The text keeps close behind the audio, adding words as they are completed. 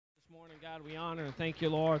God, we honor and thank you,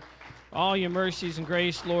 Lord, for all your mercies and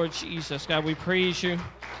grace, Lord Jesus. God, we praise you.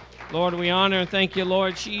 Lord, we honor and thank you,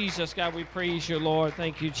 Lord Jesus. God, we praise you, Lord.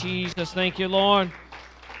 Thank you, Jesus. Thank you, Lord.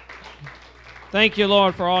 Thank you,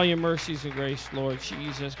 Lord, for all your mercies and grace, Lord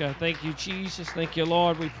Jesus. God, thank you, Jesus. Thank you,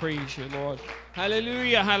 Lord. We praise you, Lord.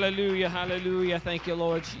 Hallelujah, hallelujah, hallelujah. Thank you,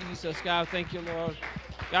 Lord Jesus. God, thank you, Lord.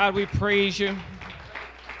 God, we praise you.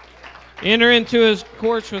 Enter into his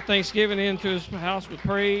courts with thanksgiving, into his house with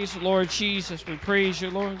praise. Lord Jesus, we praise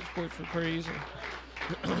you, Lord. His courts with praise.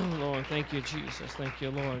 Lord, thank you, Jesus. Thank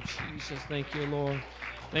you, Lord. Jesus, thank you, Lord.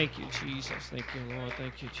 Thank you, Jesus. Thank you, Lord.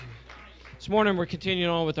 Thank you, Jesus. This morning we're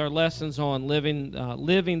continuing on with our lessons on living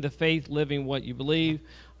the faith, living what you believe.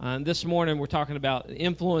 And this morning we're talking about the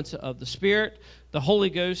influence of the Spirit, the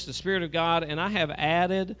Holy Ghost, the Spirit of God. And I have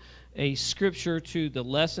added a scripture to the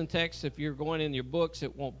lesson text. If you're going in your books,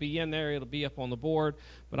 it won't be in there. It'll be up on the board.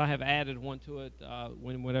 But I have added one to it.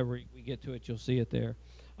 Whenever we get to it, you'll see it there.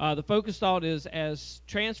 The focus thought is, as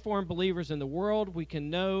transformed believers in the world, we can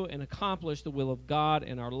know and accomplish the will of God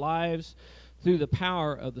in our lives through the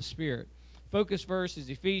power of the Spirit. Focus verse is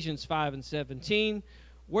Ephesians 5:17.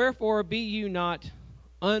 Wherefore be you not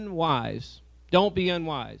unwise. Don't be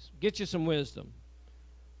unwise. Get you some wisdom.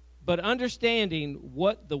 But understanding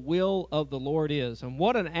what the will of the Lord is. And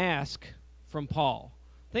what an ask from Paul.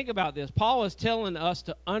 Think about this. Paul is telling us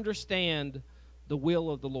to understand the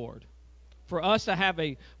will of the Lord. For us to have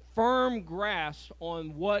a firm grasp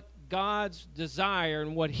on what God's desire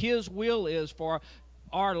and what his will is for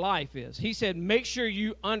our life is. He said, make sure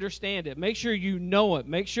you understand it. Make sure you know it.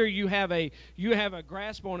 Make sure you have a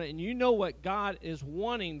grasp on it, and you know what God is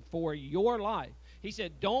wanting for your life. He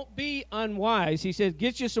said, don't be unwise. He said,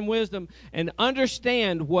 get you some wisdom and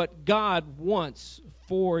understand what God wants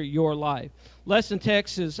for your life. Lesson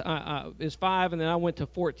text is 5, and then I went to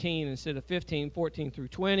 14 instead of 15, 14 through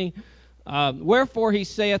 20. Wherefore he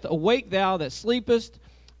saith, awake thou that sleepest,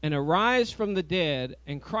 and arise from the dead,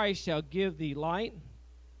 and Christ shall give thee light.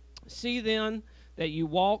 See then that you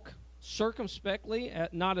walk circumspectly,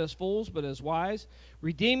 not as fools, but as wise,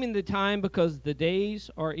 redeeming the time, because the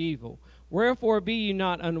days are evil. Wherefore be ye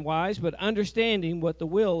not unwise, but understanding what the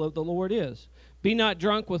will of the Lord is. Be not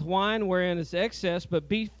drunk with wine, wherein is excess, but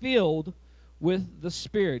be filled with the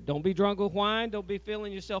Spirit. Don't be drunk with wine. Don't be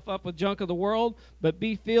filling yourself up with junk of the world, but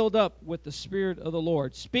be filled up with the Spirit of the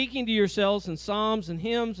Lord. Speaking to yourselves in psalms and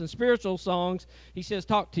hymns and spiritual songs. He says,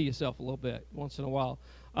 talk to yourself a little bit once in a while.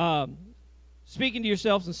 Speaking to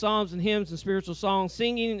yourselves in psalms and hymns and spiritual songs,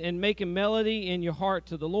 singing and making melody in your heart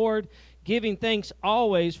to the Lord, giving thanks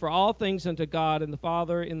always for all things unto God and the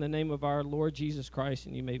Father in the name of our Lord Jesus Christ.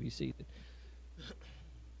 And you may be seated.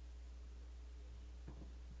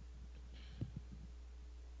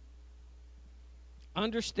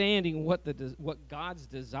 Understanding what God's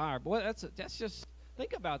desire. Boy, that's just,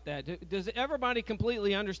 think about that. Does everybody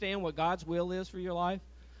completely understand what God's will is for your life?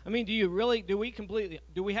 I mean, do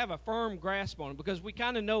we have a firm grasp on it? Because we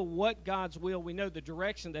kind of know what God's will, we know the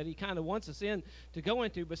direction that he kind of wants us in to go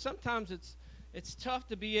into, but sometimes it's tough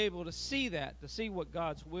to be able to see that, to see what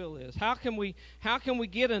God's will is. How can we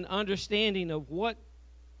get an understanding of what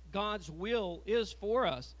God's will is for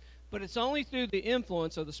us? But it's only through the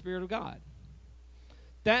influence of the Spirit of God.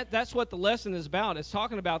 That's what the lesson is about. It's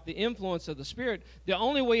talking about the influence of the Spirit. The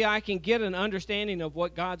only way I can get an understanding of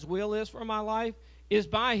what God's will is for my life is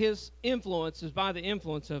by his influence, is by the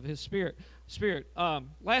influence of his Spirit.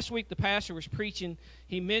 Last week the pastor was preaching.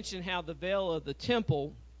 He mentioned how the veil of the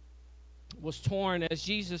temple was torn as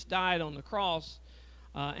Jesus died on the cross,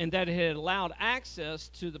 and that it had allowed access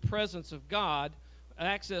to the presence of God,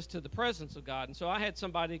 And so I had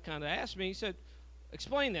somebody kind of ask me, he said,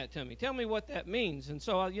 explain that to me. Tell me what that means. And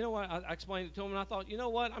so, you know what, I explained it to him, and I thought, you know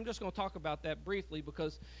what, I'm just going to talk about that briefly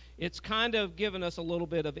because it's kind of given us a little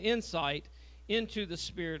bit of insight into the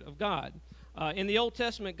Spirit of God. In the Old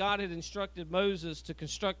Testament, God had instructed Moses to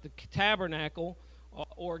construct the tabernacle,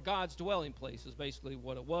 or God's dwelling place is basically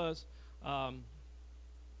what it was.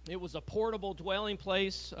 It was a portable dwelling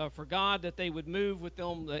place for God that they would move with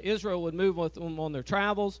them. Israel would move with them on their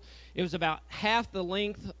travels. It was about half the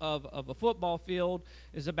length of a football field.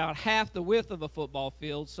 It was about half the width of a football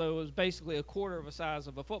field. So it was basically a quarter of the size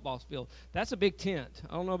of a football field. That's a big tent.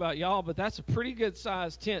 I don't know about y'all, but that's a pretty good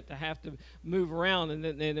sized tent to have to move around. And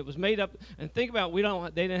it was made up. And think about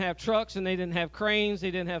it, they didn't have trucks and they didn't have cranes. They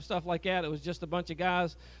didn't have stuff like that. It was just a bunch of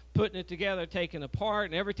guys putting it together, taking it apart,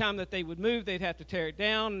 and every time that they would move, they'd have to tear it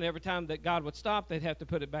down, and every time that God would stop, they'd have to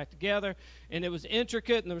put it back together, and it was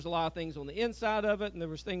intricate, and there was a lot of things on the inside of it, and there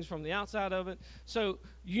was things from the outside of it. So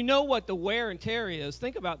you know what the wear and tear is.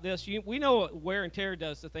 Think about this. We know what wear and tear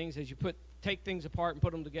does to things as you put take things apart and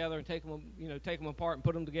put them together, and take them apart and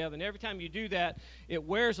put them together. And every time you do that, it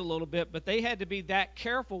wears a little bit. But they had to be that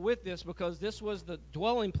careful with this because this was the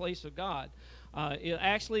dwelling place of God.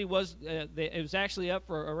 It was actually up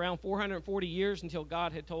for around 440 years until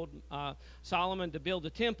God had told Solomon to build a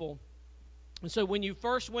temple. And so when you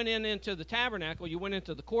first went into the tabernacle, you went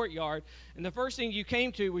into the courtyard, and the first thing you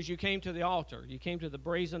came to the altar. You came to the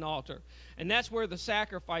brazen altar, and that's where the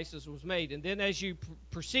sacrifices was made. And then as you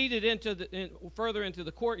proceeded further into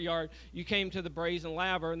the courtyard, you came to the brazen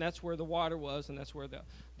laver, and that's where the water was, and that's where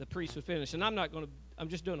the priest would finish. And I'm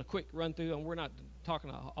just doing a quick run through, and we're not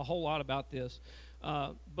talking a whole lot about this.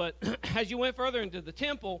 But as you went further into the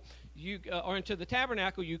temple, or into the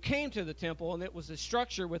tabernacle, you came to the temple, and it was a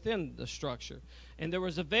structure within the structure. And there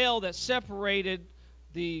was a veil that separated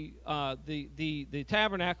the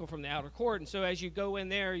tabernacle from the outer court. And so as you go in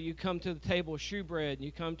there, you come to the table of shewbread, and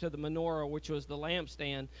you come to the menorah, which was the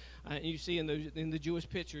lampstand. And you see in the Jewish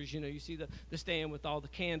pictures, you see the stand with all the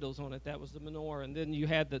candles on it. That was the menorah. And then you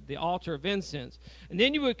had the altar of incense. And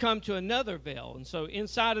then you would come to another veil. And so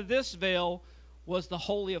inside of this veil was the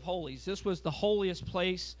Holy of Holies. This was the holiest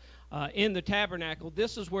place in the tabernacle.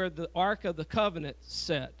 This is where the Ark of the Covenant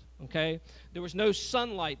sat. Okay? There was no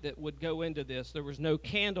sunlight that would go into this. There was no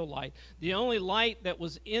candlelight. The only light that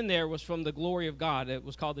was in there was from the glory of God. It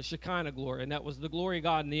was called the Shekinah glory, and that was the glory of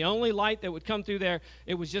God. And the only light that would come through there,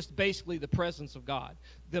 it was just basically the presence of God.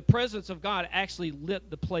 The presence of God actually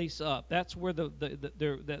lit the place up. That's where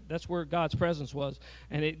that's where God's presence was,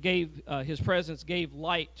 and it gave His presence gave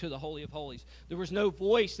light to the Holy of Holies. There was no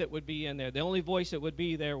voice that would be in there. The only voice that would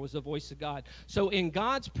be there was the voice of God. So in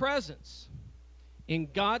God's presence, and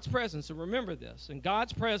remember this, in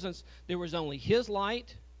God's presence, there was only His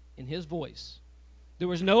light and His voice. There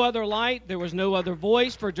was no other light. There was no other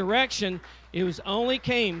voice for direction. It was only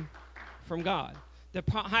came from God. The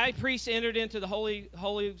high priest entered into the Holy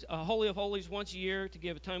of Holies once a year to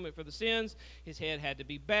give atonement for the sins. His head had to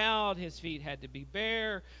be bowed. His feet had to be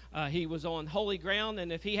bare. He was on holy ground,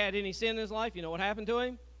 and if he had any sin in his life, you know what happened to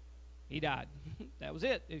him? He died. That was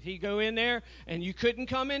it. If he go in there, and you couldn't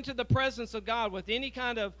come into the presence of God with any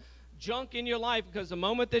kind of junk in your life, because the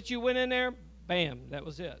moment that you went in there, bam, that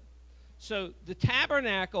was it. So the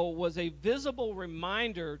tabernacle was a visible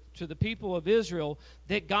reminder to the people of Israel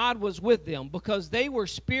that God was with them. Because they were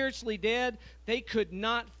spiritually dead, they could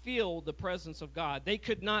not feel the presence of God. They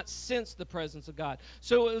could not sense the presence of God.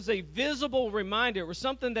 So it was a visible reminder. It was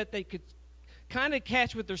something that they could kind of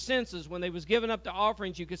catch with their senses. When they was giving up the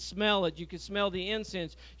offerings, you could smell it. You could smell the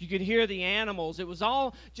incense. You could hear the animals. It was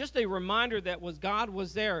all just a reminder that God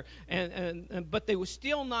was there. But they were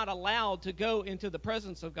still not allowed to go into the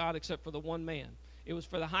presence of God except for the one man. It was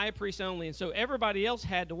for the high priest only, and so everybody else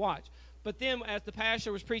had to watch. But then, as the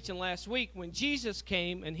pastor was preaching last week, when Jesus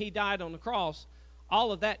came and He died on the cross,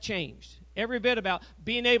 all of that changed. Every bit about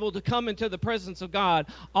being able to come into the presence of God,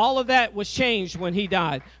 all of that was changed when He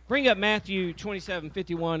died. Bring up Matthew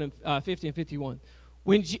 27:51 and 50 and 51.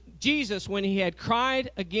 When Jesus, when He had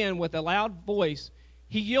cried again with a loud voice,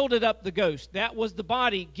 He yielded up the ghost. That was the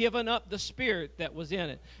body giving up the spirit that was in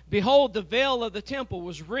it. Behold, the veil of the temple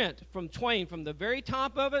was rent from twain, from the very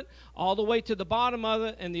top of it all the way to the bottom of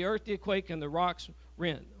it, and the earth did quake and the rocks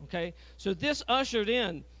rent. Okay? So this ushered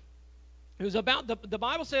in. It was about the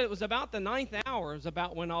Bible said it was about the 9th hour is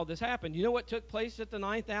about when all this happened. You know what took place at the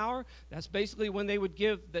 9th hour? That's basically when they would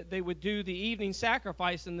do the evening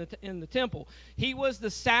sacrifice in the temple. He was the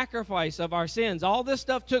sacrifice of our sins. All this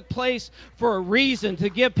stuff took place for a reason, to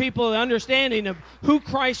give people an understanding of who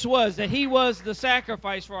Christ was, that He was the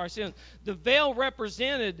sacrifice for our sins. The veil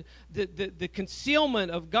represented the concealment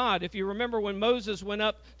of God. If you remember when Moses went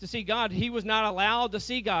up to see God, he was not allowed to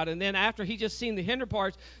see God. And then after he just seen the hinder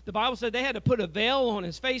parts, the Bible said they had to put a veil on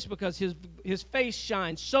his face because his face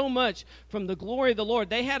shined so much from the glory of the Lord.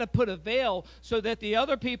 They had to put a veil so that the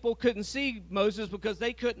other people couldn't see Moses because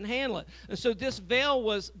they couldn't handle it. And so this veil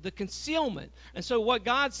was the concealment. And so what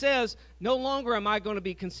God says, no longer am I going to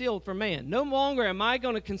be concealed from man. No longer am I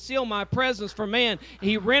going to conceal my presence from man.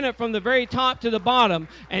 He rent it from the very top to the bottom,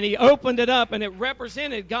 and He opened it up, and it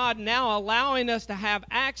represented God now allowing us to have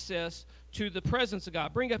access to the presence of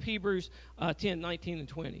God. Bring up Hebrews 10, 19, and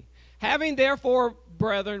 20. Having therefore,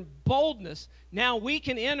 brethren, boldness, now we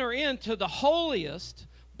can enter into the holiest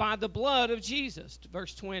by the blood of Jesus.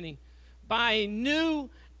 Verse 20. By a new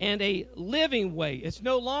and a living way. It's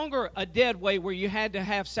no longer a dead way where you had to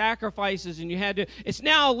have sacrifices and it's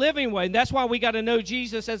now a living way. And that's why we got to know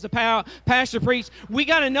Jesus as the pastor preached. We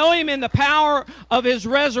got to know him in the power of his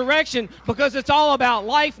resurrection, because it's all about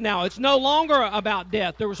life now. It's no longer about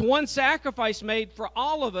death. There was one sacrifice made for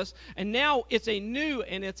all of us, and now it's a new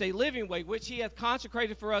and it's a living way, which he hath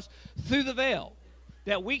consecrated for us through the veil.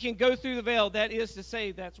 That we can go through the veil, that is to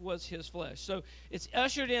say, that was his flesh. So it's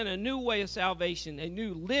ushered in a new way of salvation, a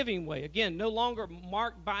new living way. Again, no longer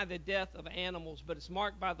marked by the death of animals, but it's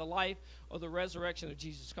marked by the life or the resurrection of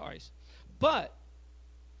Jesus Christ. But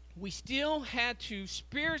we still had to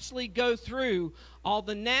spiritually go through all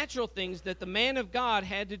the natural things that the man of God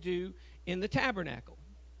had to do in the tabernacle.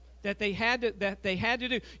 That they had to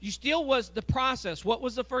do. You still was the process. What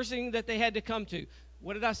was the first thing that they had to come to?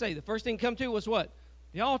 What did I say? The first thing to come to was what?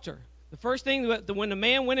 The altar. The first thing, when the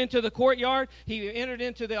man went into the courtyard,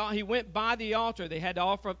 he went by the altar. They had to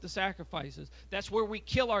offer up the sacrifices. That's where we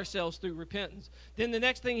kill ourselves through repentance. Then the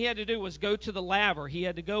next thing he had to do was go to the laver. He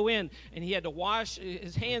had to go in and he had to wash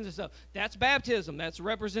his hands and stuff. That's baptism. That's a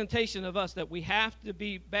representation of us, that we have to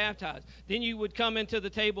be baptized. Then you would come into the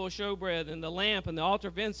table of showbread and the lamp and the altar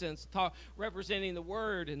of incense, representing the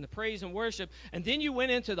word and the praise and worship. And then you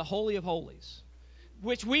went into the Holy of Holies,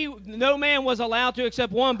 which no man was allowed to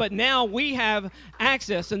except one, but now we have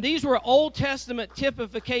access. And these were Old Testament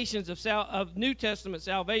typifications of New Testament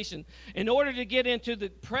salvation. In order to get into the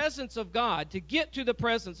presence of God, to get to the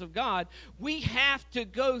presence of God, we have to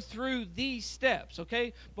go through these steps,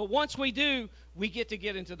 okay? But once we do, we get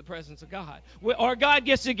into the presence of God. Or God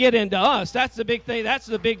gets to get into us. That's the big thing. That's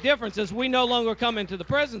the big difference, is we no longer come into the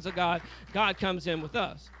presence of God. God comes in with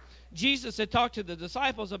us. Jesus had talked to the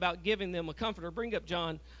disciples about giving them a comforter. Bring up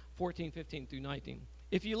John 14:15 through 19.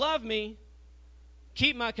 If you love me,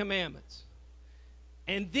 keep my commandments.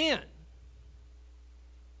 And then,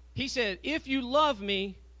 he said, if you love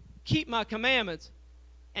me, keep my commandments.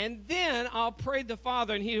 And then I'll pray the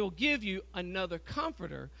Father, and he will give you another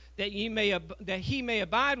comforter, that he may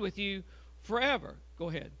abide with you forever. Go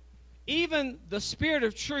ahead. Even the Spirit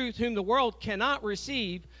of truth, whom the world cannot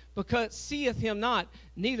receive, because seeth him not,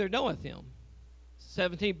 neither knoweth him.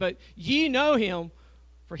 17, but ye know him,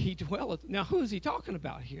 for he dwelleth. Now, who is he talking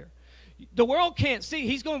about here? The world can't see.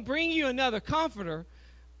 He's going to bring you another comforter.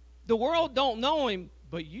 The world don't know him,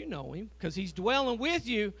 but you know him, because he's dwelling with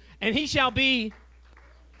you, and he shall be.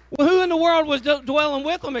 Well, who in the world was dwelling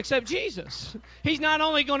with them except Jesus? He's not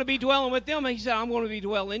only going to be dwelling with them, he said, I'm going to be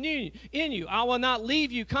dwelling in you. I will not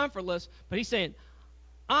leave you comfortless, but he's saying,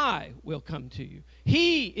 I will come to you.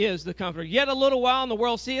 He is the comforter. Yet a little while, and the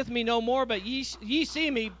world seeth me no more, but ye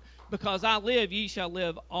see me, because I live, ye shall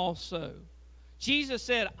live also. Jesus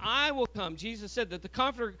said, I will come. Jesus said that the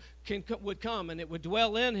comforter would come, and it would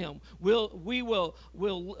dwell in him. We will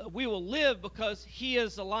live because he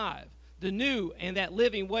is alive. The new and that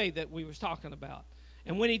living way that we was talking about.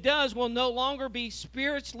 And when he does, we'll no longer be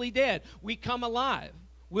spiritually dead. We come alive.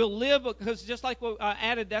 We'll live, because just like what I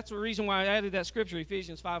added, that's the reason why I added that scripture,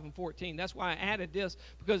 Ephesians 5:14. That's why I added this,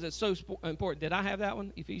 because it's so important. Did I have that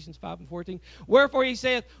one? Ephesians 5:14. Wherefore he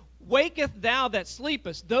saith, waketh thou that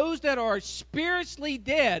sleepest, those that are spiritually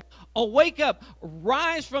dead, awake up,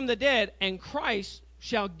 rise from the dead, and Christ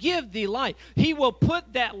shall give thee light. He will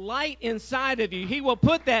put that light inside of you. He will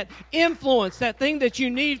put that influence, that thing that you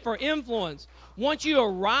need for influence. Once you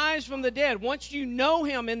arise from the dead, once you know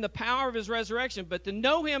him in the power of his resurrection, but to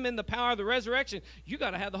know him in the power of the resurrection, you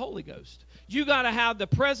got to have the Holy Ghost. You got to have the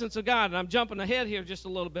presence of God. And I'm jumping ahead here just a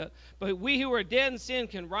little bit. But we who are dead in sin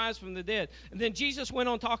can rise from the dead. And then Jesus went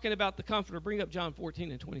on talking about the Comforter. Bring up John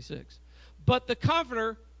 14:26. But the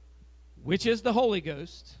Comforter, which is the Holy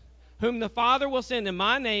Ghost, whom the Father will send in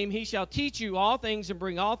my name, he shall teach you all things and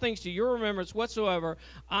bring all things to your remembrance whatsoever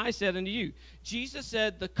I said unto you. Jesus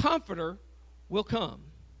said the Comforter will come.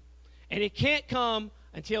 And it can't come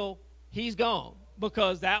until he's gone,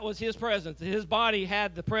 because that was his presence. His body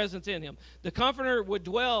had the presence in him. The Comforter would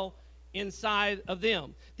dwell inside of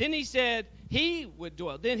them. Then he said he would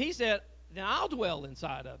dwell. Then he said, then I'll dwell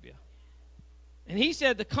inside of you. And he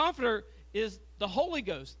said the Comforter is the Holy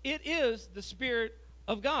Ghost. It is the Spirit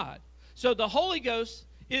of God. So the Holy Ghost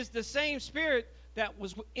is the same Spirit that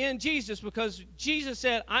was in Jesus, because Jesus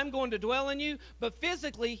said, I'm going to dwell in you, but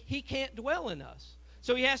physically he can't dwell in us.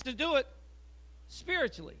 So he has to do it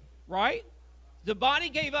spiritually, right? The body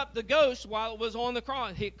gave up the ghost while it was on the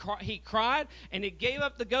cross. He cried, and it gave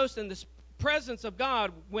up the ghost, and the presence of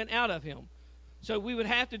God went out of him. So we would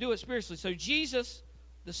have to do it spiritually. So Jesus,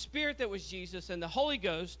 the Spirit that was Jesus, and the Holy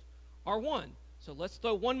Ghost are one. So let's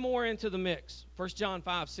throw one more into the mix. 1 John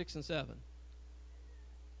 5:6 and 7.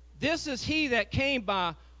 This is he that came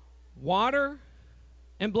by water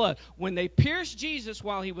and blood. When they pierced Jesus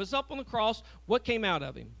while he was up on the cross, what came out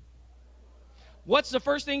of him? What's the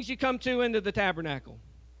first things you come to into the tabernacle?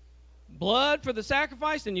 Blood for the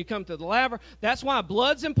sacrifice, and you come to the laver. That's why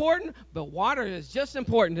blood's important, but water is just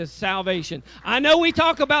important to salvation. I know we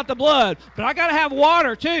talk about the blood, but I got to have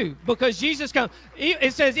water too, because Jesus comes.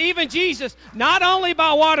 It says even Jesus, not only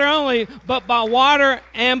by water only, but by water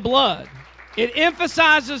and blood. It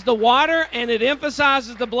emphasizes the water and it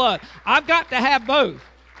emphasizes the blood. I've got to have both.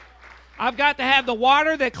 I've got to have the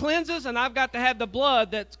water that cleanses, and I've got to have the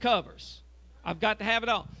blood that covers. I've got to have it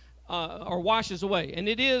all. Or washes away. And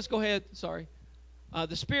it is, go ahead, sorry,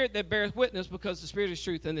 the Spirit that beareth witness, because the Spirit is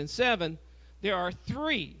truth. And then 7, there are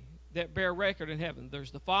 3 that bear record in heaven.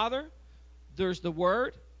 There's the Father, there's the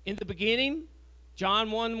Word. In the beginning,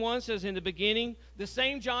 John 1:1 says, in the beginning, the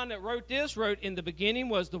same John that wrote this wrote, in the beginning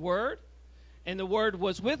was the Word, and the Word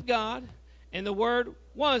was with God, and the Word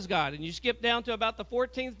was God. And you skip down to about the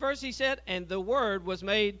 14th verse, he said, and the Word was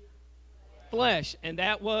made flesh, and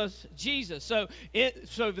that was Jesus. So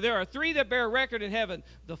there are 3 that bear record in heaven: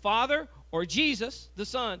 the Father, or Jesus, the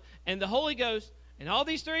Son, and the Holy Ghost. And all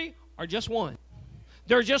these 3 are just one.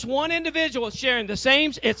 They're just one individual sharing the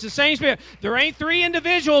same. It's the same Spirit. There ain't 3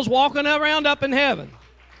 individuals walking around up in heaven.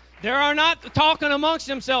 They are not talking amongst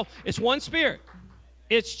themselves. It's one Spirit.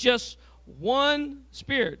 It's just one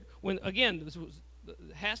Spirit. When again, this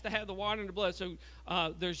has to have the water and the blood. So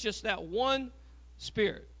there's just that one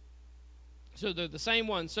Spirit. So they're the same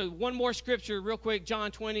one. So one more scripture real quick,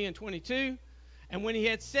 John 20 and 22. And when he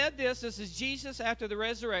had said this is Jesus after the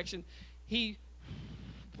resurrection, he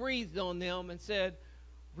breathed on them and said,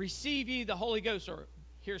 receive ye the Holy Ghost, or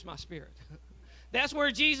here's my Spirit. That's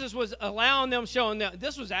where Jesus was allowing them, showing them.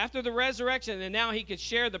 This was after the resurrection, and now he could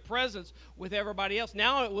share the presence with everybody else.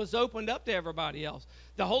 Now it was opened up to everybody else.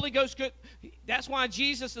 The Holy Ghost could. That's why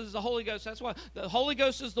Jesus is the Holy Ghost. That's why the Holy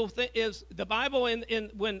Ghost is the Bible.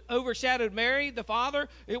 When overshadowed Mary, the Father,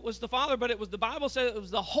 it was the Father, but it was the Bible said it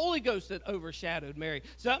was the Holy Ghost that overshadowed Mary.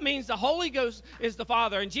 So that means the Holy Ghost is the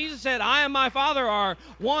Father. And Jesus said, "I and my Father are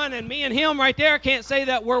one," and me and Him right there can't say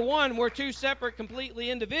that we're one. We're 2 separate,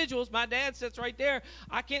 completely individuals. My dad sits right there.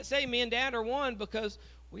 I can't say me and Dad are one because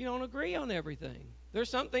we don't agree on everything. There's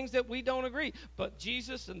some things that we don't agree. But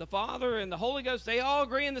Jesus and the Father and the Holy Ghost, they all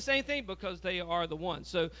agree in the same thing because they are the one.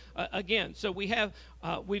 So, again,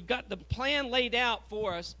 we've got the plan laid out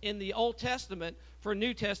for us in the Old Testament for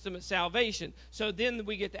New Testament salvation. So then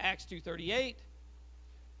we get to Acts 2:38.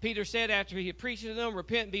 Peter said after he had preached to them,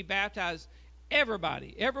 repent and be baptized,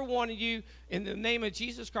 everybody, every one of you, in the name of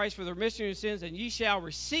Jesus Christ for the remission of your sins, and ye shall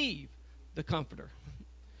receive the Comforter.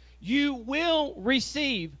 You will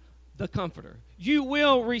receive the Comforter. You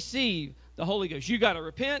will receive the Holy Ghost. You got to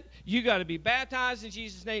repent. You got to be baptized in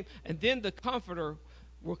Jesus' name, and then the Comforter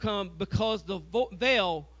will come, because the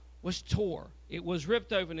veil was tore. It was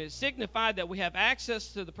ripped open. It signified that we have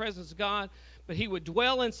access to the presence of God, but He would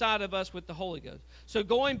dwell inside of us with the Holy Ghost. So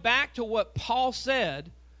going back to what Paul said,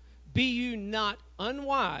 be you not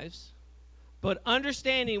unwise, but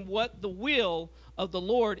understanding what the will of the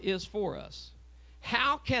Lord is for us.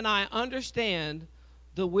 How can I understand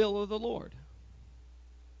the will of the Lord?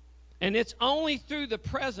 And it's only through the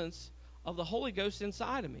presence of the Holy Ghost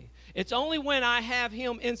inside of me. It's only when I have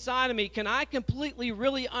Him inside of me can I completely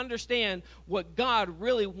really understand what God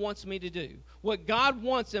really wants me to do, what God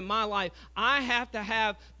wants in my life. I have to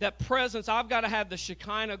have that presence. I've got to have the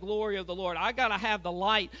Shekinah glory of the Lord. I've got to have the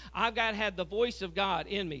light. I've got to have the voice of God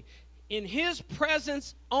in me. In His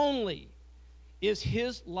presence only is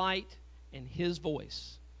His light and His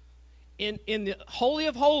voice. In the Holy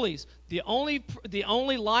of Holies, the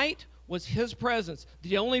only light was His presence.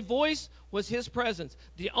 The only voice was His presence.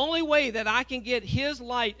 The only way that I can get His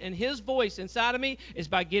light and His voice inside of me is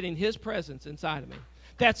by getting His presence inside of me.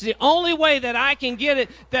 That's the only way that I can get it.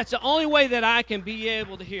 That's the only way that I can be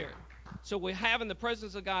able to hear it. So we're having the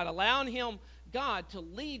presence of God, allowing God to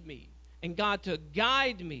lead me, and God to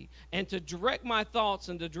guide me, and to direct my thoughts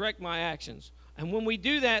and to direct my actions. And when we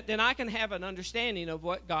do that, then I can have an understanding of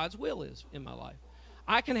what God's will is in my life.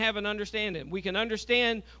 I can have an understanding. We can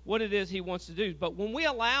understand what it is He wants to do. But when we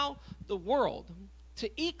allow the world to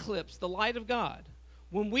eclipse the light of God,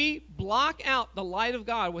 when we block out the light of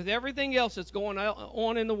God with everything else that's going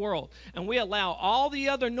on in the world, and we allow all the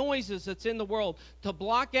other noises that's in the world to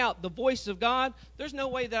block out the voice of God, there's no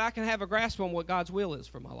way that I can have a grasp on what God's will is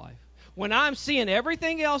for my life. When I'm seeing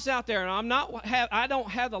everything else out there and I don't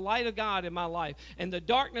have the light of God in my life, and the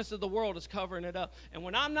darkness of the world is covering it up, and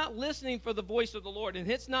when I'm not listening for the voice of the Lord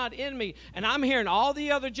and it's not in me, and I'm hearing all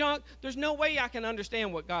the other junk, there's no way I can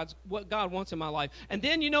understand what God wants in my life. And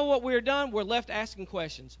then you know what we're done? We're left asking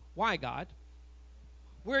questions. Why, God?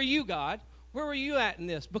 Where are you, God? Where are you at in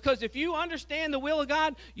this? Because if you understand the will of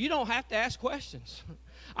God, you don't have to ask questions.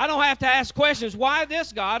 I don't have to ask questions, why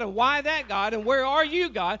this, God, and why that, God, and where are you,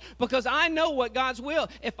 God? Because I know what God's will.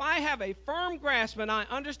 If I have a firm grasp and I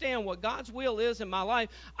understand what God's will is in my life,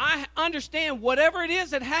 I understand whatever it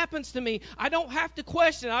is that happens to me, I don't have to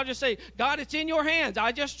question. I'll just say, God, it's in your hands.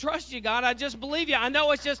 I just trust you, God. I just believe you. I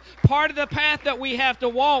know it's just part of the path that we have to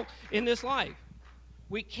walk in this life.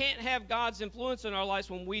 We can't have God's influence in our lives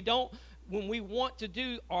when we want to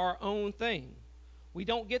do our own thing. We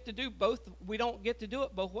don't get to do both. We don't get to do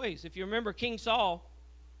it both ways. If you remember King Saul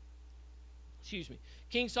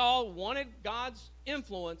wanted God's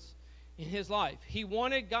influence in his life. He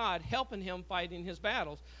wanted God helping him fighting his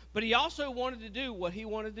battles, but he also wanted to do what he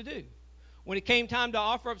wanted to do. When it came time to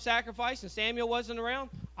offer up sacrifice and Samuel wasn't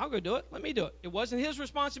around, I'll go do it. Let me do it. It wasn't his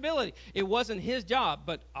responsibility. It wasn't his job,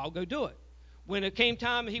 but I'll go do it. When it came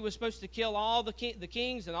time he was supposed to kill all the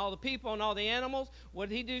kings and all the people and all the animals, what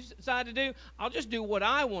did he decide to do? I'll just do what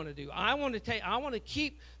I want to do. I want to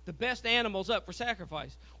keep the best animals up for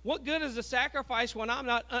sacrifice. What good is a sacrifice when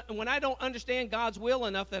I don't understand God's will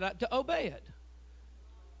enough to obey it?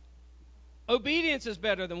 Obedience is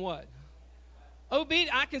better than what?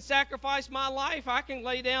 I can sacrifice my life. I can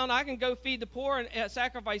lay down. I can go feed the poor and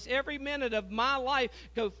sacrifice every minute of my life.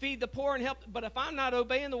 Go feed the poor and help. But if I'm not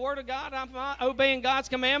obeying the Word of God, I'm not obeying God's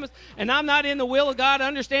commandments, and I'm not in the will of God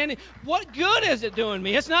understanding, what good is it doing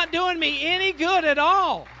me? It's not doing me any good at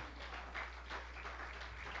all.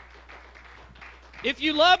 If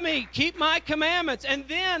you love me, keep my commandments, and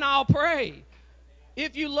then I'll pray.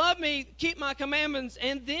 If you love me, keep my commandments,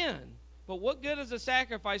 and then. But what good is a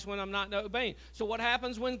sacrifice when I'm not obeying? So what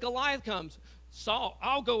happens when Goliath comes? Saul,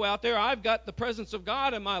 I'll go out there. I've got the presence of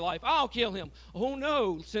God in my life. I'll kill him. Oh,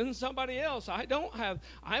 no, send somebody else. I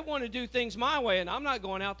want to do things my way, and I'm not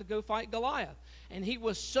going out to go fight Goliath. And he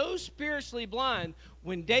was so spiritually blind,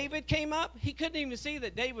 when David came up, he couldn't even see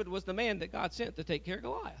that David was the man that God sent to take care of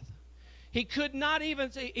Goliath. He could not even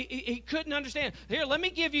see, he couldn't understand. Here, let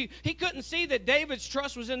me give you, he couldn't see that David's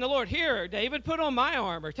trust was in the Lord. Here, David, put on my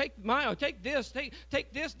armor. Take this,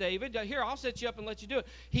 David. Here, I'll set you up and let you do it.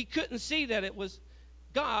 He couldn't see that it was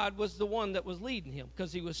God was the one that was leading him,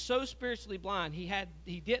 because he was so spiritually blind.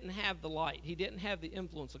 He didn't have the light. He didn't have the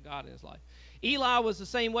influence of God in his life. Eli was the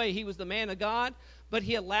same way. He was the man of God, but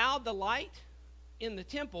he allowed the light in the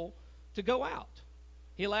temple to go out.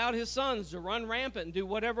 He allowed his sons to run rampant and do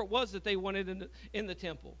whatever it was that they wanted in the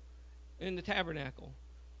temple, in the tabernacle.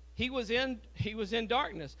 He was in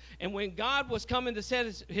darkness. And when God was coming to set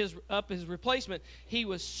his replacement, he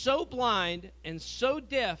was so blind and so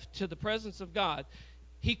deaf to the presence of God,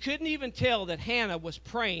 he couldn't even tell that Hannah was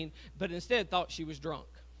praying, but instead thought she was drunk.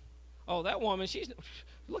 Oh, that woman,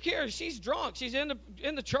 look here, she's drunk. She's in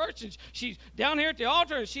the church, and she's down here at the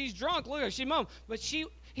altar, and she's drunk. Look at her, she's mom. But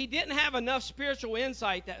he didn't have enough spiritual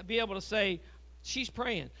insight to be able to say, she's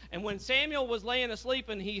praying. And when Samuel was laying asleep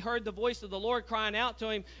and he heard the voice of the Lord crying out to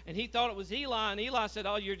him, and he thought it was Eli, and Eli said,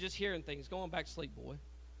 oh, you're just hearing things. Go on back to sleep, boy.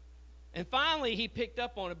 And finally he picked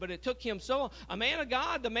up on it, but it took him so long. The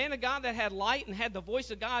man of God that had light and had the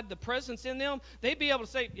voice of God, the presence in them, they'd be able to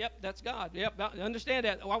say, yep, that's God. Yep, I understand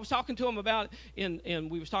that. I was talking to him about,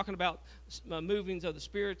 we was talking about movings of the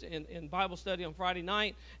Spirit in Bible study on Friday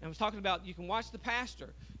night, and I was talking about, you can watch the pastor,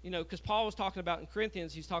 because Paul was talking about in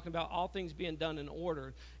Corinthians, he's talking about all things being done in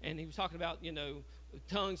order, and he was talking about,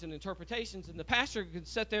 tongues and interpretations, and the pastor could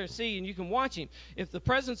sit there and see, and you can watch him. If the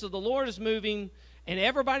presence of the Lord is moving and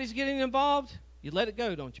everybody's getting involved, you let it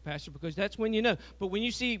go, don't you, Pastor? Because that's when you know. But when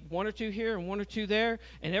you see one or two here and one or two there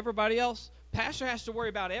and everybody else, Pastor has to worry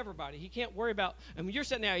about everybody. He can't worry about, and when you're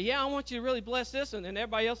sitting there, I want you to really bless this, and then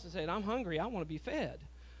everybody else is saying, I'm hungry, I want to be fed.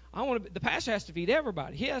 The pastor has to feed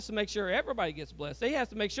everybody. He has to make sure everybody gets blessed. He has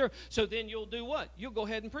to make sure. So then you'll do what? You'll go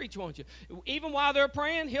ahead and preach, won't you? Even while they're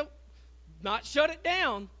praying, he'll not shut it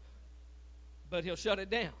down, but he'll shut it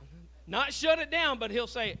down. Not shut it down, but he'll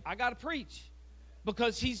say, I got to preach.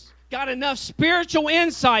 Because he's got enough spiritual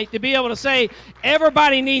insight to be able to say,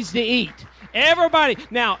 everybody needs to eat. Everybody.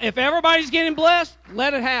 Now, if everybody's getting blessed,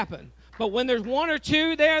 let it happen. But when there's one or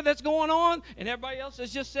two there that's going on, and everybody else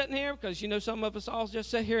is just sitting here, because some of us all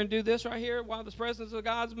just sit here and do this right here while the presence of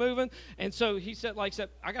God's moving. And so he said, I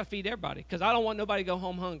got to feed everybody, because I don't want nobody to go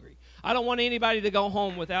home hungry. I don't want anybody to go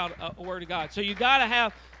home without a word of God. So you got to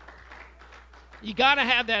have You got to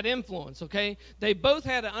have that influence, okay? They both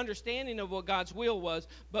had an understanding of what God's will was,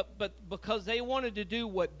 but because they wanted to do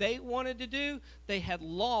what they wanted to do, they had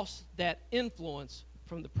lost that influence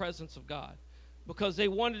from the presence of God. Because they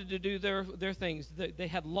wanted to do their things. They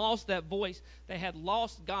had lost that voice. They had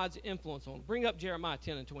lost God's influence on them. Bring up Jeremiah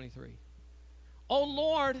 10 and 23. Oh,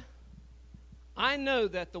 Lord, I know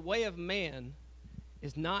that the way of man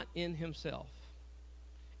is not in himself.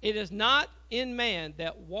 It is not in man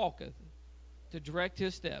that walketh to direct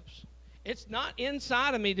his steps. It's not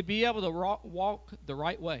inside of me to be able to walk the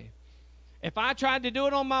right way. If I tried to do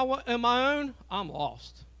it on my own, I'm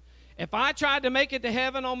lost. If I tried to make it to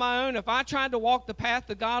heaven on my own, if I tried to walk the path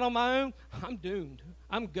to God on my own, I'm doomed.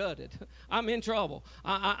 I'm gutted. I'm in trouble.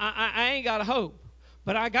 I ain't got a hope.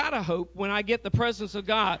 But I got a hope when I get the presence of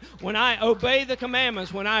God, when I obey the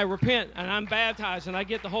commandments, when I repent and I'm baptized and I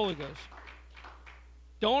get the Holy Ghost.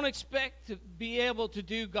 Don't expect to be able to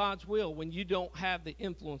do God's will when you don't have the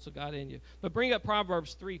influence of God in you. But bring up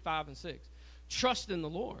Proverbs 3, 5, and 6. Trust in the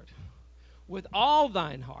Lord with all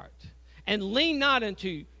thine heart, and lean not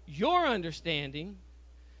into your understanding.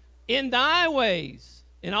 In thy ways,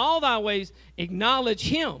 in all thy ways, acknowledge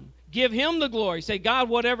him. Give him the glory. Say, God,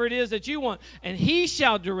 whatever it is that you want, and he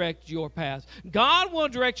shall direct your path. God will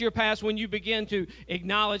direct your path when you begin to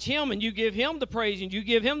acknowledge him, and you give him the praise, and you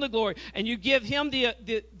give him the glory, and you give him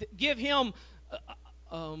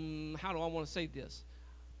how do I want to say this?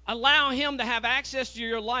 Allow him to have access to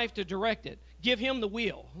your life to direct it. Give him the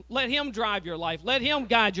wheel. Let him drive your life. Let him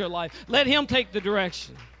guide your life. Let him take the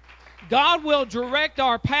direction. God will direct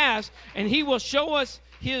our paths, and he will show us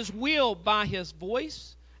his will by his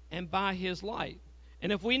voice and by his light.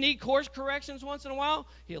 And if we need course corrections once in a while,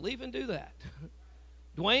 he'll even do that.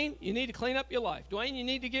 Duane, you need to clean up your life. Duane, you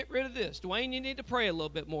need to get rid of this. Duane, you need to pray a little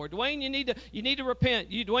bit more. Duane, you need to repent.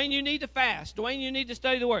 Duane, you need to fast. Duane, you need to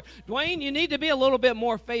study the word. Duane, you need to be a little bit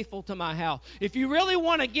more faithful to my house. If you really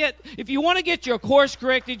want to get your course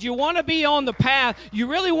corrected, you want to be on the path, you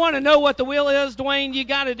really want to know what the will is, Duane, you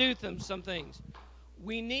got to do some things.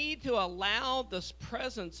 We need to allow this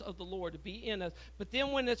presence of the Lord to be in us. But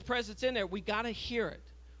then when this presence in there, we got to hear it.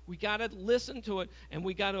 We got to listen to it, and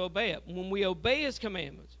we got to obey it. When we obey his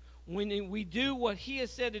commandments, when we do what he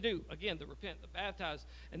has said to do, again, the repent, the baptize,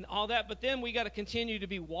 and all that, but then we got to continue to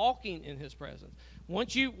be walking in his presence.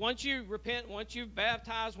 Once you repent, once you've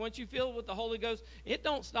baptized, once you fill with the Holy Ghost, it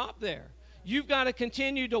don't stop there. You've got to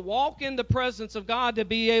continue to walk in the presence of God to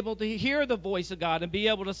be able to hear the voice of God and be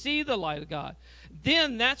able to see the light of God.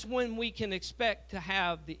 Then that's when we can expect to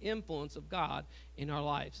have the influence of God in our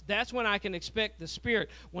lives. That's when I can expect the Spirit.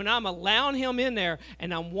 When I'm allowing him in there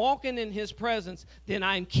and I'm walking in his presence, then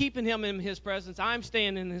I'm keeping him in his presence. I'm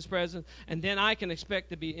staying in his presence, and then I can expect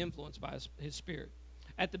to be influenced by his Spirit.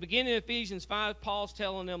 At the beginning of Ephesians 5, Paul's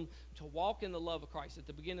telling them to walk in the love of Christ. At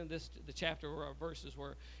the beginning of the chapter or verses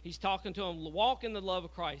where he's talking to them, walk in the love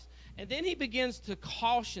of Christ. And then he begins to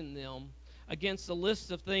caution them against the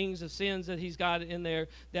list of things, of sins that he's got in there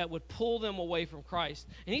that would pull them away from Christ.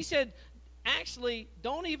 And he said, actually,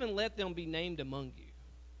 don't even let them be named among you.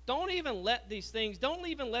 Don't even let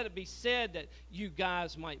it be said that you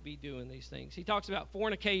guys might be doing these things. He talks about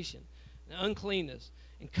fornication, and uncleanness,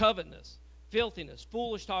 and covetousness, filthiness,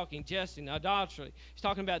 foolish talking, jesting, idolatry. He's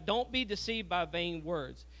talking about don't be deceived by vain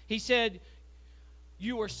words. He said,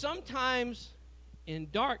 you were sometimes in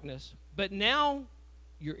darkness, but now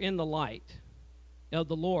you're in the light of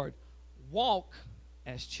the Lord. Walk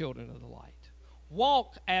as children of the light.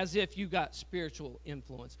 Walk as if you got spiritual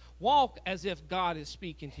influence. Walk as if God is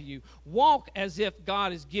speaking to you. Walk as if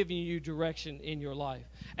God is giving you direction in your life.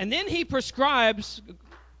 And then he prescribes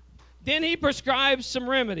some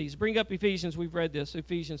remedies. Bring up Ephesians. We've read this.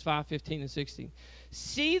 Ephesians 5, 15 and 16.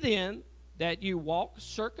 See then that you walk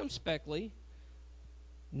circumspectly,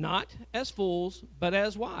 not as fools, but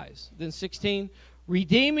as wise. Then 16,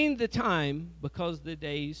 redeeming the time because the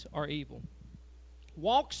days are evil.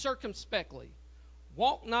 Walk circumspectly.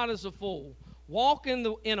 Walk not as a fool. Walk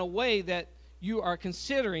in a way that you are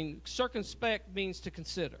considering. Circumspect means to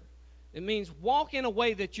consider. It means walk in a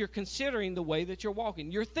way that you're considering the way that you're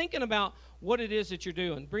walking. You're thinking about what it is that you're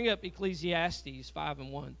doing. Bring up Ecclesiastes 5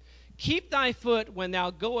 and 1. Keep thy foot when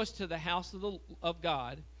thou goest to the house of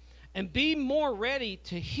God, and be more ready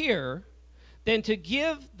to hear than to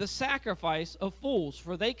give the sacrifice of fools,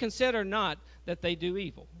 for they consider not that they do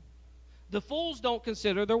evil. The fools don't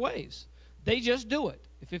consider their ways. They just do it.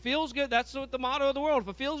 If it feels good, that's what the motto of the world. If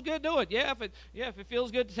it feels good, do it. If it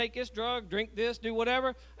feels good to take this drug, drink this, do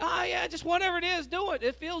whatever. Just whatever it is, do it.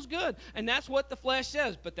 It feels good. And that's what the flesh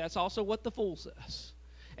says, but that's also what the fool says.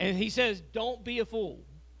 And he says, don't be a fool.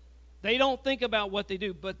 They don't think about what they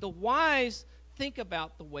do. But the wise think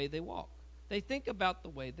about the way they walk. They think about the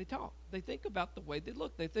way they talk. They think about the way they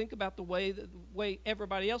look. They think about the way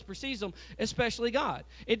everybody else perceives them, especially God.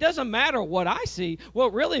 It doesn't matter what I see.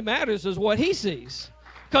 What really matters is what He sees.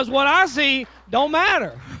 Because what I see don't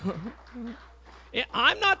matter.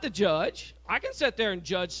 I'm not the judge. I can sit there and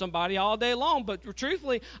judge somebody all day long, but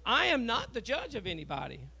truthfully, I am not the judge of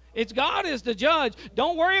anybody. It's God is the judge.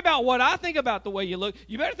 Don't worry about what I think about the way you look.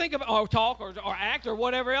 You better think about or talk or act or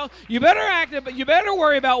whatever else. You better act it, but you better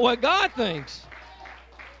worry about what God thinks.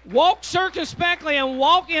 Walk circumspectly and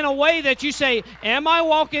walk in a way that you say, am I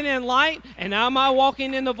walking in light and am I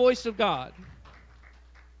walking in the voice of God?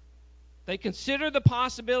 They consider the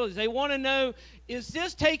possibilities. They want to know, is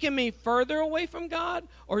this taking me further away from God,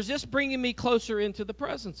 or is this bringing me closer into the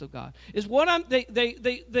presence of God? Is what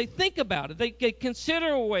they think about it. They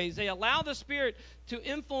consider ways. They allow the Spirit to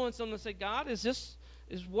influence them and say, God, is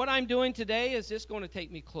what I'm doing today, is this going to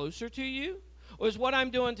take me closer to you, or is what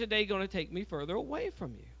I'm doing today going to take me further away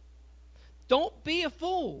from you? Don't be a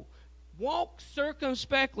fool. Walk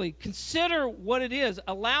circumspectly. Consider what it is.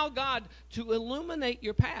 Allow God to illuminate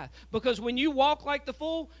your path. Because when you walk like the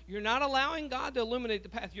fool, you're not allowing God to illuminate the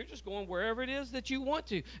path. You're just going wherever it is that you want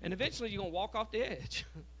to. And eventually you're going to walk off the edge.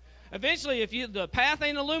 Eventually, if the path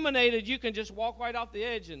ain't illuminated, you can just walk right off the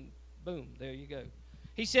edge and boom, there you go.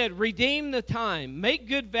 He said, redeem the time. Make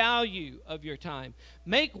good value of your time.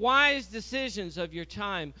 Make wise decisions of your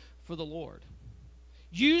time for the Lord.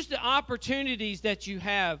 Use the opportunities that you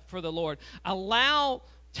have for the Lord. Allow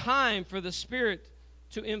time for the Spirit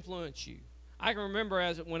to influence you. I can remember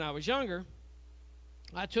when I was younger,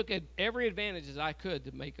 I took every advantage as I could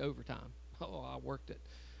to make overtime. Oh, I worked it.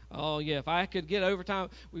 Oh, yeah, if I could get overtime.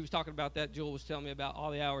 We was talking about that. Joel was telling me about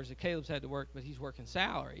all the hours that Caleb's had to work, but he's working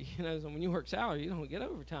salary. You know, so when you work salary, you don't get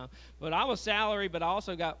overtime. But I was salary, but I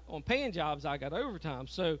also got on paying jobs, I got overtime.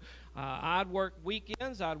 So I'd work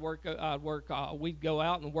weekends. We'd go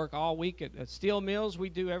out and work all week at steel mills.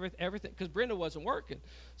 We'd do everything because Brenda wasn't working.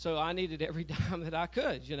 So I needed every dime that I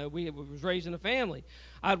could. You know, we was raising a family.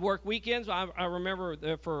 I'd work weekends. I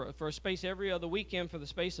remember for a space every other weekend for the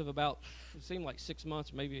space of about, it seemed like 6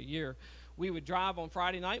 months, maybe a year. We would drive on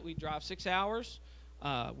Friday night. We'd drive 6 hours.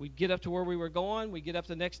 We'd get up to where we were going. We'd get up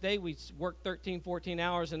the next day. We'd work 13, 14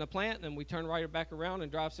 hours in the plant, and then we'd turn right back around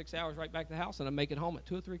and drive 6 hours right back to the house, and I'd make it home at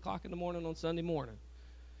 2 or 3 o'clock in the morning on Sunday morning.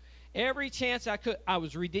 Every chance I could, I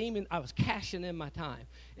was redeeming, I was cashing in my time.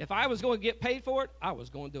 If I was going to get paid for it, I was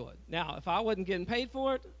going to do it. Now, if I wasn't getting paid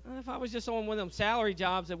for it, if I was just on one of them salary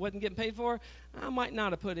jobs that wasn't getting paid for, I might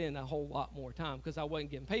not have put in a whole lot more time because I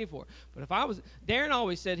wasn't getting paid for it. But if I was, Darren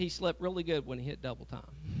always said he slept really good when he hit double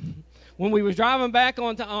time. When we was driving back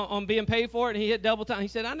on being paid for it and he hit double time, he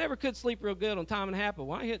said, I never could sleep real good on time and a half, but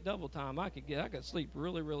when I hit double time, I could sleep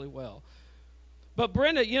really, really well. But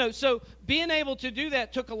Brenda, you know, so being able to do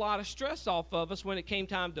that took a lot of stress off of us when it came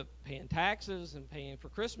time to paying taxes and paying for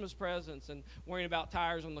Christmas presents and worrying about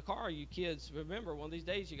tires on the car. You kids, remember, one of these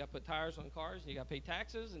days you got to put tires on cars and you got to pay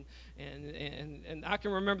taxes. And I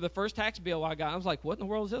can remember the first tax bill I got. I was like, what in the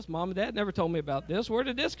world is this? Mom and Dad never told me about this. Where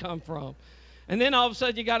did this come from? And then all of a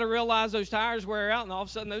sudden you got to realize those tires wear out, and all of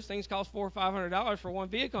a sudden those things cost $400 or $500 for one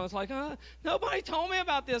vehicle. It's like, nobody told me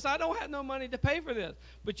about this. I don't have no money to pay for this.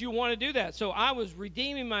 But you want to do that. So I was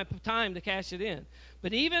redeeming my time to cash it in.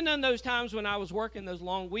 But even in those times when I was working those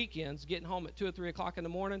long weekends, getting home at 2 or 3 o'clock in the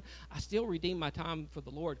morning, I still redeemed my time for the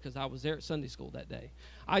Lord because I was there at Sunday school that day.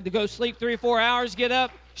 I had to go sleep 3 or 4 hours, get up,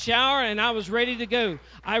 shower, and I was ready to go.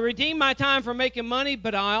 I redeemed my time for making money,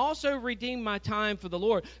 but I also redeemed my time for the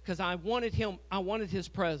Lord because I wanted Him. I wanted His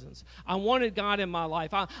presence. I wanted God in my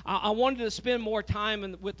life. I wanted to spend more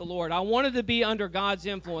time with the Lord. I wanted to be under God's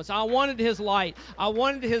influence. I wanted His light. I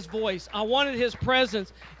wanted His voice. I wanted His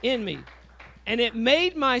presence in me. And it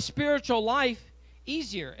made my spiritual life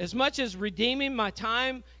easier. As much as redeeming my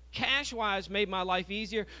time cash-wise made my life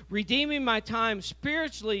easier, redeeming my time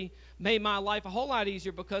spiritually made my life a whole lot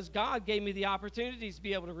easier because God gave me the opportunities to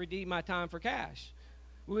be able to redeem my time for cash.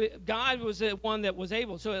 God was the one that was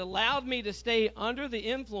able. So it allowed me to stay under the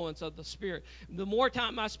influence of the Spirit. The more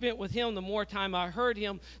time I spent with Him, the more time I heard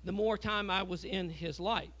Him, the more time I was in His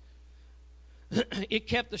light. It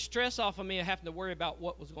kept the stress off of me of having to worry about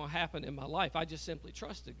what was going to happen in my life. I just simply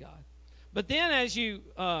trusted God. But then as you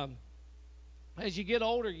get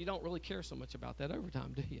older, you don't really care so much about that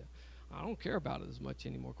overtime, do you? I don't care about it as much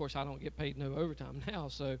anymore. Of course, I don't get paid no overtime now.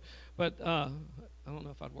 But I don't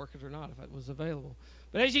know if I'd work it or not if it was available.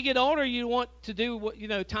 But as you get older, you want to do what,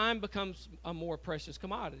 time becomes a more precious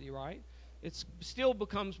commodity, right? It's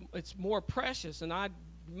more precious, and I'd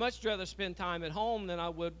much rather spend time at home than I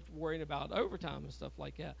would worrying about overtime and stuff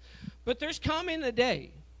like that. But there's coming a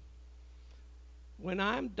day when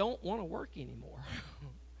I don't want to work anymore.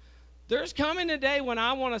 There's coming a day when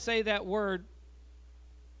I want to say that word,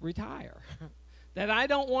 retire. That I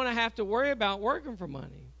don't want to have to worry about working for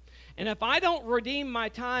money. And if I don't redeem my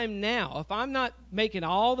time now, if I'm not making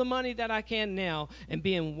all the money that I can now and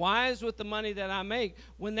being wise with the money that I make,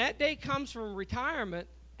 when that day comes from retirement,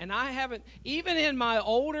 and I haven't, even in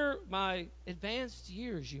my advanced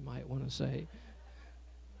years, you might want to say,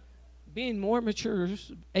 being more mature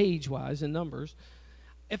age-wise in numbers,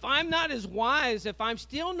 if I'm not as wise, if I'm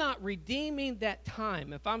still not redeeming that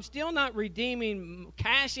time, if I'm still not redeeming,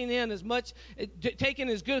 cashing in as much, taking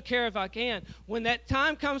as good care as I can, when that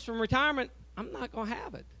time comes from retirement, I'm not going to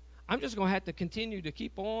have it. I'm just going to have to continue to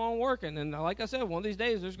keep on working. And like I said, one of these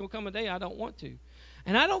days, there's going to come a day I don't want to.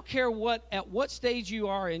 And I don't care at what stage you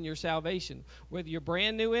are in your salvation, whether you're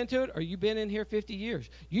brand new into it or you've been in here 50 years,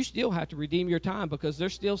 you still have to redeem your time because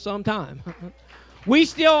there's still some time. We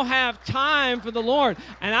still have time for the Lord.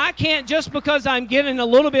 And I can't, just because I'm getting a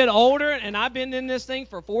little bit older and I've been in this thing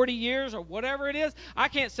for 40 years or whatever it is, I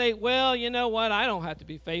can't say, well, you know what, I don't have to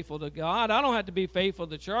be faithful to God. I don't have to be faithful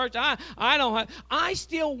to church. I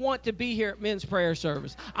still want to be here at men's prayer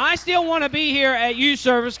service. I still want to be here at youth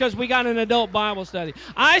service because we got an adult Bible study.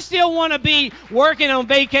 I still want to be working on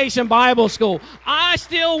vacation Bible school. I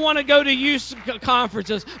still want to go to youth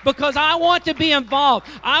conferences because I want to be involved.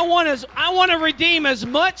 I want to redeem as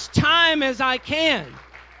much time as I can.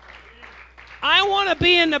 I want to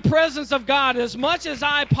be in the presence of God as much as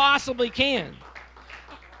I possibly can.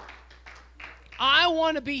 I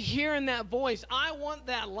want to be hearing that voice. I want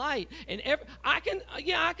that light. And I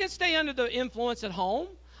can stay under the influence at home.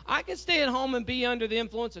 I can stay at home and be under the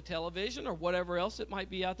influence of television or whatever else it might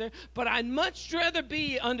be out there, but I'd much rather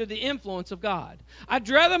be under the influence of God. I'd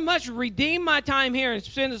rather much redeem my time here and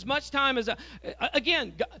spend as much time as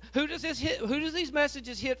again, who does these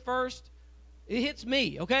messages hit first? It hits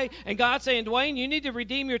me, okay? And God's saying, Duane, you need to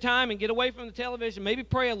redeem your time and get away from the television. Maybe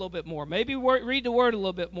pray a little bit more. Maybe read the Word a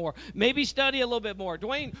little bit more. Maybe study a little bit more.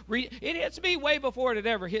 Duane, it hits me way before it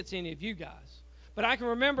ever hits any of you guys. But I can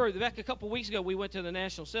remember back a couple weeks ago, we went to the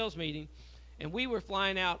national sales meeting, and we were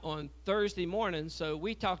flying out on Thursday morning, so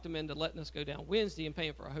we talked them into letting us go down Wednesday and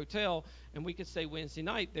paying for a hotel, and we could stay Wednesday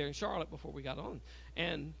night there in Charlotte before we got on.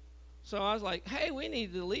 And so I was like, hey, we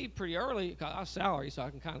need to leave pretty early. I have salary, so I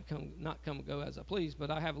can kind of not come and go as I please,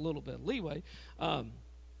 but I have a little bit of leeway. And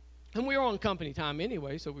we were on company time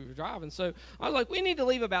anyway, so we were driving. So I was like, we need to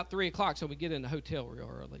leave about 3 o'clock so we get in the hotel real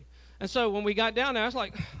early. And so when we got down there, I was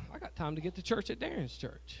like, I got time to get to church at Darren's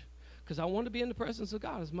church because I want to be in the presence of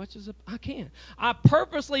God as much as I can. I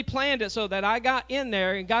purposely planned it so that I got in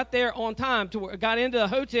there and got there on time, got into the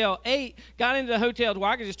hotel, got into the hotel to where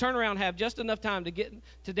I could just turn around and have just enough time to get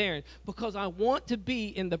to Darren because I want to be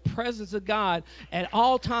in the presence of God at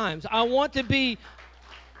all times. I want to be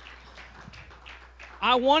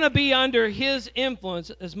under His influence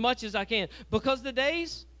as much as I can because the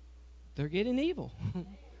days, they're getting evil.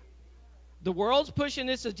 The world's pushing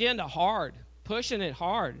this agenda hard, pushing it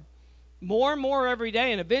hard, more and more every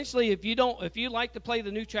day. And eventually, if you like to play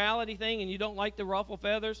the neutrality thing and you don't like to ruffle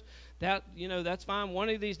feathers, that's fine. One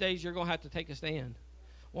of these days, you're going to have to take a stand.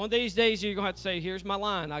 One of these days, you're going to have to say, here's my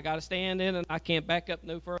line. I got to stand in, and I can't back up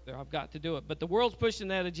no further. I've got to do it. But the world's pushing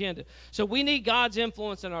that agenda. So we need God's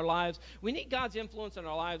influence in our lives. We need God's influence in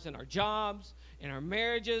our lives, in our jobs, in our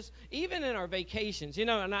marriages, even in our vacations. And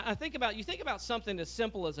I think about something as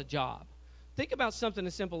simple as a job. Think about something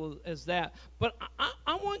as simple as that. But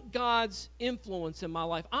I want God's influence in my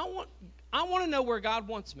life. I want to know where God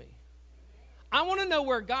wants me. I want to know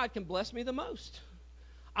where God can bless me the most.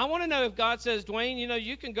 I want to know if God says, Duane,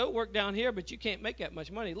 you can go work down here, but you can't make that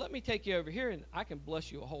much money. Let me take you over here, and I can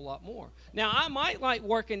bless you a whole lot more. Now, I might like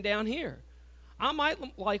working down here. I might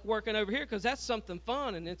like working over here because that's something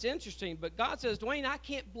fun and it's interesting. But God says, Duane, I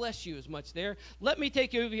can't bless you as much there. Let me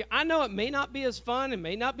take you over here. I know it may not be as fun and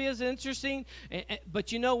may not be as interesting,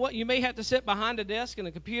 but you know what? You may have to sit behind a desk and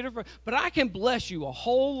a computer, but I can bless you a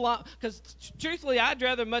whole lot. Because truthfully, I'd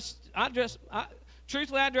rather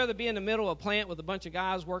be in the middle of a plant with a bunch of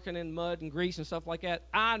guys working in mud and grease and stuff like that.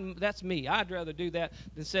 That's me. I'd rather do that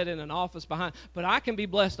than sit in an office behind. But I can be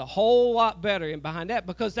blessed a whole lot better behind that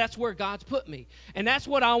because that's where God's put me. And that's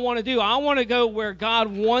what I want to do. I want to go where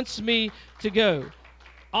God wants me to go.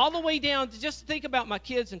 All the way down to just think about my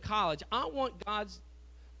kids in college. I want God's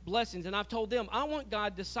blessings. And I've told them, I want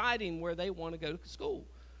God deciding where they want to go to school.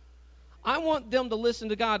 I want them to listen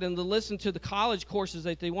to God and to listen to the college courses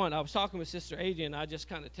that they want. I was talking with Sister Adrian. I just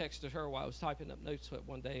kind of texted her while I was typing up notes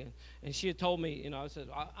one day, and she had told me, I said,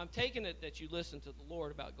 I'm taking it that you listened to the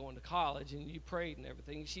Lord about going to college and you prayed and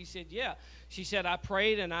everything. And she said, yeah. She said, I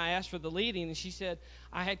prayed and I asked for the leading. And she said,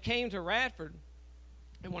 I had came to Radford,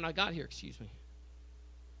 and when I got here, she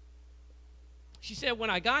said,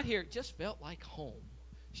 when I got here, it just felt like home.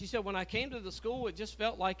 She said, when I came to the school, it just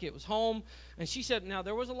felt like it was home. And she said, now,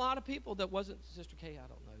 there was a lot of people that wasn't, Sister Kay, I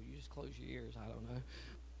don't know. You just close your ears. I don't know.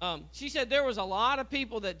 She said there was a lot of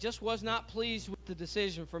people that just was not pleased with the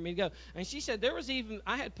decision for me to go. And she said there was even,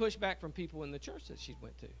 I had pushback from people in the church that she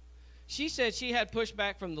went to. She said she had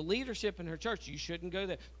pushback from the leadership in her church. You shouldn't go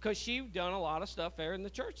there. Because she'd done a lot of stuff there in the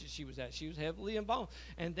church that she was at. She was heavily involved.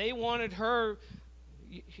 And they wanted her...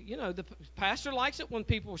 the pastor likes it when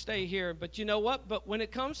people stay here, but you know what? But when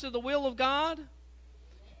it comes to the will of God,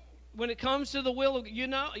 we want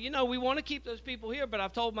to keep those people here, but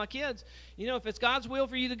I've told my kids, if it's God's will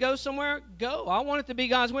for you to go somewhere, go. I want it to be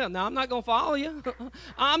God's will. Now, I'm not going to follow you.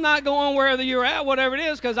 I'm not going wherever you're at, whatever it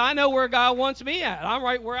is, because I know where God wants me at. I'm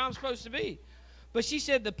right where I'm supposed to be. But she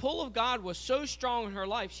said the pull of God was so strong in her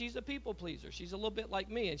life. She's a people pleaser. She's a little bit like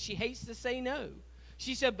me, and she hates to say no.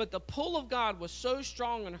 She said, but the pull of God was so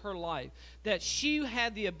strong in her life that she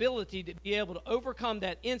had the ability to be able to overcome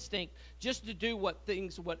that instinct just to do what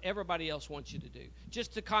everybody else wants you to do,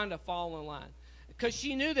 just to kind of fall in line. Because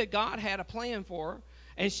she knew that God had a plan for her,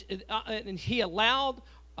 and she allowed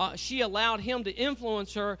him to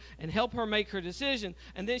influence her and help her make her decision.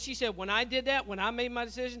 And then she said, when I did that, when I made my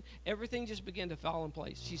decision, everything just began to fall in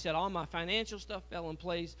place. She said all my financial stuff fell in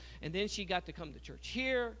place, and then she got to come to church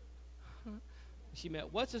here. She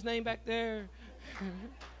met, what's his name back there?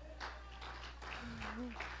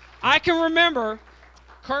 I can remember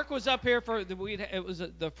Kirk was up here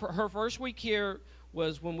her first week here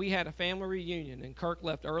was when we had a family reunion, and Kirk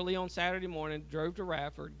left early on Saturday morning, drove to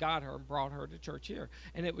Radford, got her, and brought her to church here.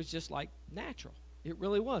 And it was just like natural. It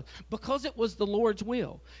really was. Because it was the Lord's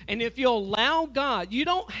will. And if you allow God, you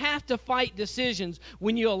don't have to fight decisions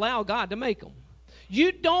when you allow God to make them.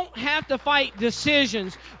 You don't have to fight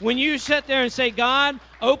decisions when you sit there and say, God,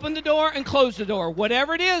 open the door and close the door.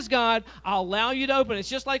 Whatever it is, God, I'll allow you to open. It's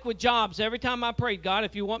just like with jobs. Every time I prayed, God,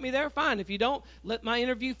 if you want me there, fine. If you don't, let my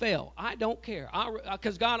interview fail. I don't care.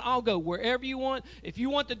 Because, God, I'll go wherever you want. If you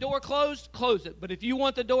want the door closed, close it. But if you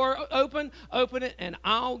want the door open, open it, and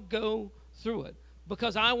I'll go through it.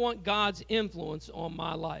 Because I want God's influence on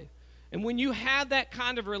my life. And when you have that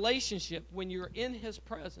kind of relationship, when you're in His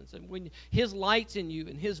presence and when His light's in you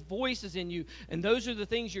and His voice is in you, and those are the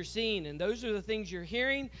things you're seeing and those are the things you're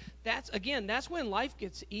hearing, that's when life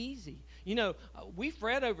gets easy. We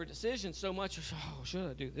fret over decisions so much. Oh, should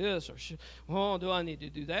I do this? Or do I need to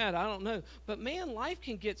do that? I don't know. But, man, life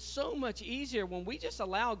can get so much easier when we just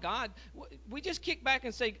allow God. We just kick back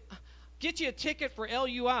and say, get you a ticket for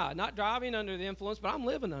LUI, not driving under the influence, but I'm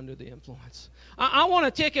living under the influence. I want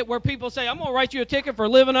a ticket where people say, I'm going to write you a ticket for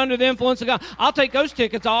living under the influence of God. I'll take those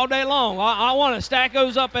tickets all day long. I want to stack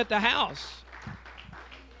those up at the house.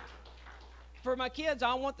 For my kids,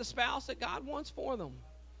 I want the spouse that God wants for them.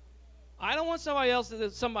 I don't want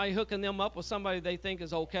somebody hooking them up with somebody they think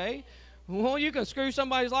is okay. Well, you can screw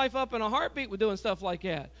somebody's life up in a heartbeat with doing stuff like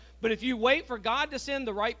that. But if you wait for God to send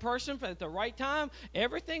the right person at the right time,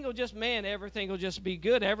 everything will just be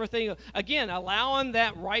good. Again, allowing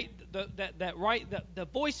the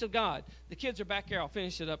voice of God. The kids are back here. I'll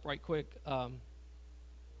finish it up right quick. I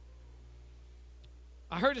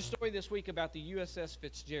heard a story this week about the USS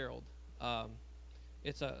Fitzgerald.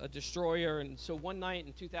 It's a destroyer, and so one night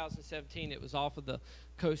in 2017, it was off of the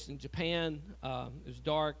coast in Japan. It was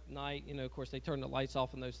dark night. Of course, they turn the lights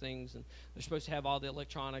off on those things, and they're supposed to have all the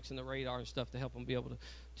electronics and the radar and stuff to help them be able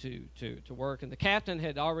to work. And the captain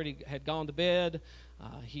had gone to bed.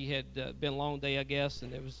 He had been a long day, I guess,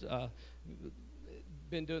 and it was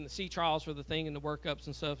been doing the sea trials for the thing and the workups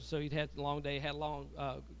and stuff. So he'd had a long day, had a long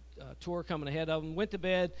tour coming ahead of him. Went to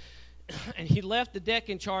bed. And he left the deck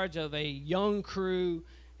in charge of a young crew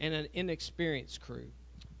and an inexperienced crew.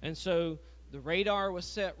 And so the radar was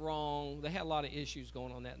set wrong. They had a lot of issues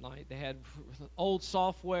going on that night. They had old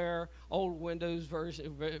software, old Windows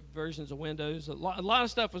versions of Windows. A lot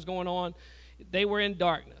of stuff was going on. They were in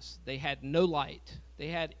darkness. They had no light. They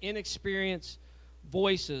had inexperienced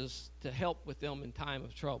voices to help with them in time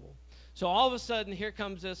of trouble. So all of a sudden, here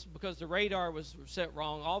comes this, because the radar was set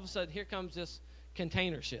wrong, all of a sudden, here comes this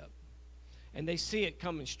container ship. And they see it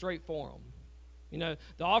coming straight for them.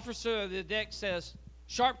 The officer of the deck says,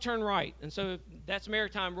 sharp turn right. And so that's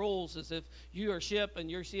maritime rules, is if you're a ship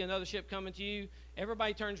and you see another ship coming to you,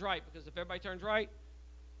 everybody turns right. Because if everybody turns right,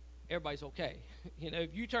 everybody's okay.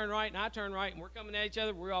 If you turn right and I turn right and we're coming at each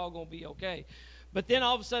other, we're all going to be okay. But then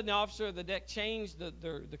all of a sudden, the officer of the deck changed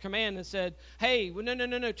the command and said, hey,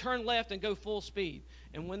 no, turn left and go full speed.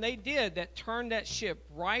 And when they did, that turned that ship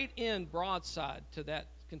right in broadside to that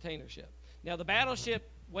container ship. Now, the battleship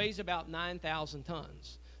weighs about 9,000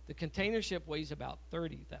 tons. The container ship weighs about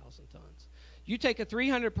 30,000 tons. You take a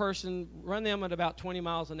 300-person, run them at about 20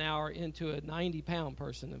 miles an hour into a 90-pound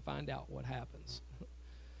person and find out what happens.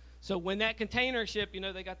 So when that container ship,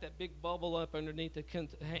 they got that big bubble up underneath that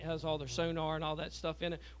has all their sonar and all that stuff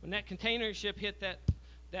in it. When that container ship hit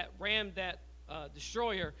rammed that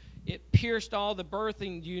destroyer, it pierced all the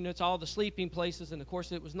berthing units, all the sleeping places, and of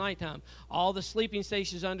course it was nighttime. All the sleeping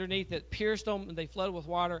stations underneath it pierced them, and they flooded with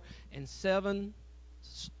water, and 7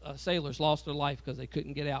 sailors lost their life because they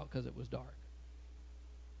couldn't get out because it was dark.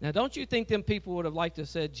 Now, don't you think them people would have liked to have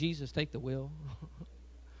said, Jesus, take the wheel?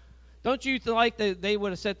 Don't you like that they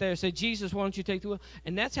would have sat there and said, Jesus, why don't you take the wheel?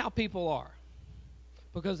 And that's how people are.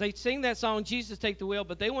 Because they sing that song, Jesus, take the wheel,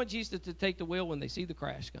 but they want Jesus to take the wheel when they see the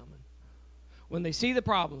crash coming. When they see the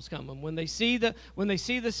problems coming, when they see the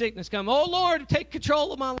sickness coming. Oh, Lord, take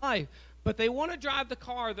control of my life. But they want to drive the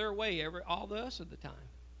car their way all the rest of the time.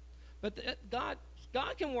 But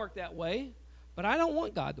God can work that way, but I don't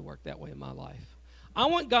want God to work that way in my life. I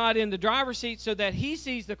want God in the driver's seat so that he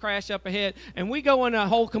sees the crash up ahead, and we go in a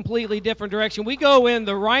whole completely different direction. We go in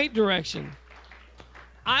the right direction.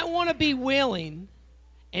 I want to be willing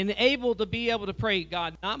and able to pray,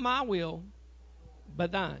 God, not my will,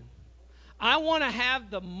 but thine. I want to have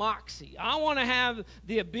the moxie. I want to have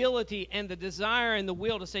the ability and the desire and the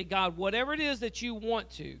will to say, God, whatever it is that you want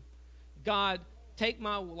to, God, take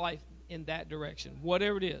my life in that direction,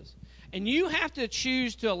 whatever it is. And you have to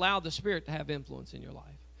choose to allow the Spirit to have influence in your life.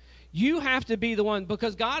 You have to be the one,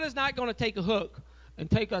 because God is not going to take a hook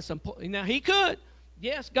and take us now, he could.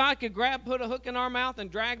 Yes, God could put a hook in our mouth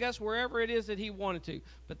and drag us wherever it is that he wanted to.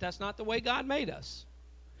 But that's not the way God made us.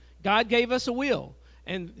 God gave us a will.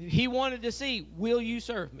 And he wanted to see, will you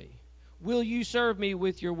serve me? Will you serve me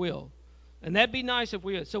with your will? And that'd be nice if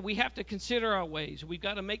we would. So we have to consider our ways. We've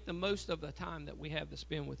got to make the most of the time that we have to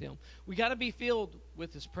spend with him. We got to be filled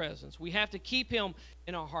with his presence. We have to keep him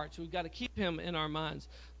in our hearts. We've got to keep him in our minds.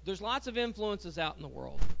 There's lots of influences out in the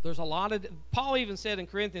world. There's a lot of, Paul even said in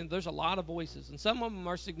Corinthians, there's a lot of voices, and some of them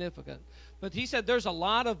are significant. But he said there's a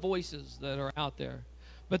lot of voices that are out there.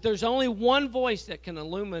 But there's only one voice that can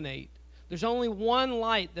illuminate. There's only one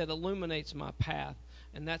light that illuminates my path,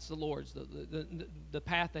 and that's the Lord's, the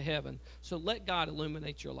path to heaven. So let God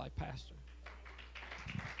illuminate your life, Pastor.